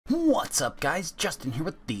What's up guys, Justin here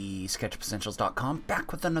with TheSketchUpEssentials.com,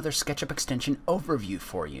 back with another SketchUp extension overview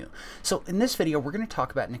for you. So in this video we're going to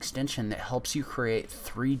talk about an extension that helps you create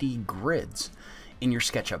 3D grids in your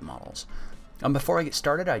SketchUp models. Before I get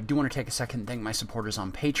started, I do want to take a second and thank my supporters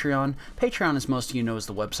on Patreon. Patreon, as most of you know, is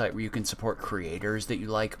the website where you can support creators that you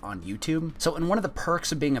like on YouTube. So, and one of the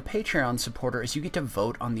perks of being a Patreon supporter is you get to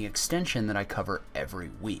vote on the extension that I cover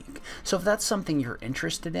every week. So if that's something you're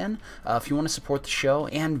interested in, if you want to support the show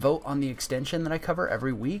and vote on the extension that I cover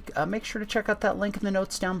every week, make sure to check out that link in the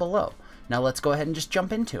notes down below. Now let's go ahead and just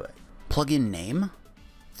jump into it. Plugin name,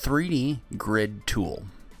 3D Grid Tool.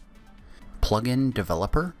 Plugin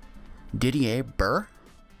developer, Didier.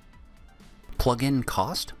 Plugin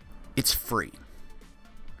cost? It's free.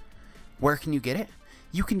 Where can you get it?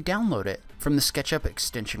 You can download it from the SketchUp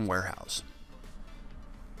extension warehouse.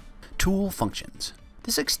 Tool functions.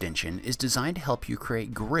 This extension is designed to help you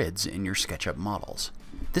create grids in your SketchUp models.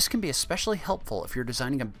 This can be especially helpful if you're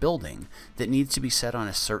designing a building that needs to be set on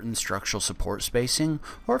a certain structural support spacing,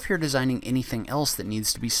 or if you're designing anything else that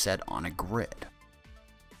needs to be set on a grid.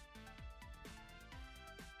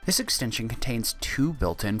 This extension contains two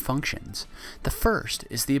built-in functions. The first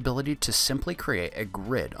is the ability to simply create a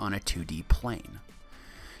grid on a 2D plane.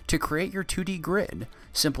 To create your 2D grid,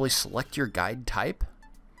 simply select your guide type,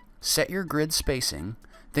 set your grid spacing,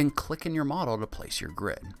 then click in your model to place your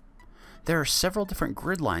grid. There are several different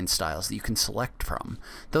grid line styles that you can select from,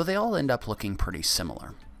 though they all end up looking pretty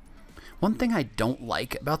similar. One thing I don't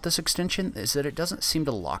like about this extension is that it doesn't seem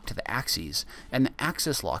to lock to the axes, and the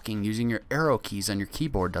axis locking using your arrow keys on your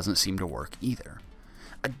keyboard doesn't seem to work either.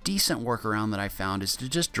 A decent workaround that I found is to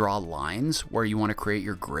just draw lines where you want to create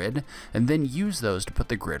your grid, and then use those to put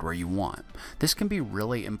the grid where you want. This can be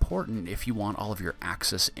really important if you want all of your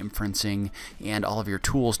axis inferencing and all of your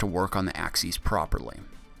tools to work on the axes properly.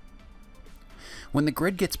 When the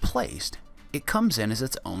grid gets placed, it comes in as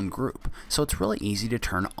its own group, so it's really easy to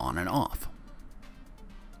turn on and off.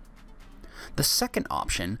 The second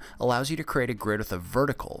option allows you to create a grid with a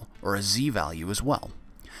vertical or a Z value as well.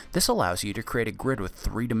 This allows you to create a grid with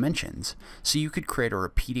 3 dimensions, so you could create a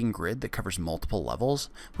repeating grid that covers multiple levels,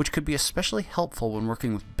 which could be especially helpful when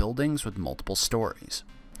working with buildings with multiple stories.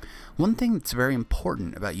 One thing that's very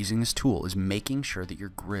important about using this tool is making sure that your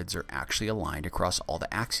grids are actually aligned across all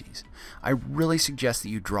the axes. I really suggest that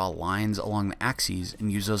you draw lines along the axes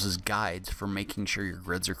and use those as guides for making sure your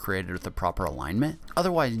grids are created with the proper alignment.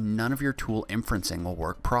 Otherwise, none of your tool inferencing will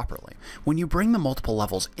work properly. When you bring the multiple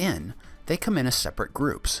levels in, they come in as separate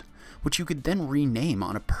groups, which you could then rename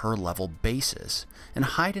on a per level basis and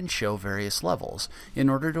hide and show various levels in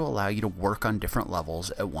order to allow you to work on different levels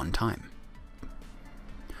at one time.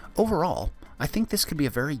 Overall, I think this could be a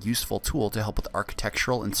very useful tool to help with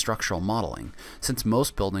architectural and structural modeling, since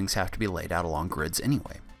most buildings have to be laid out along grids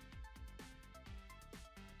anyway.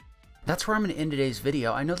 That's where I'm going to end today's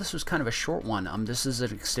video. I know this was kind of a short one. This is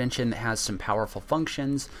an extension that has some powerful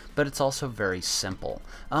functions, but it's also very simple.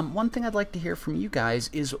 One thing I'd like to hear from you guys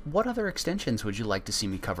is what other extensions would you like to see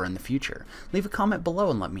me cover in the future? Leave a comment below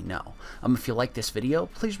and let me know. If you like this video,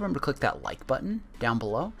 please remember to click that like button down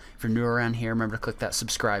below. If you're new around here, remember to click that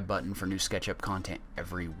subscribe button for new SketchUp content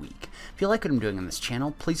every week. If you like what I'm doing on this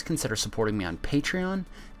channel, please consider supporting me on Patreon.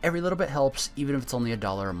 Every little bit helps, even if it's only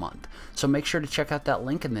 $1 a month. So make sure to check out that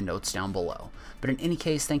link in the notes down below. But in any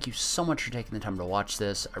case, thank you so much for taking the time to watch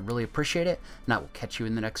this. I really appreciate it, and I will catch you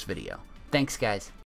in the next video. Thanks, guys.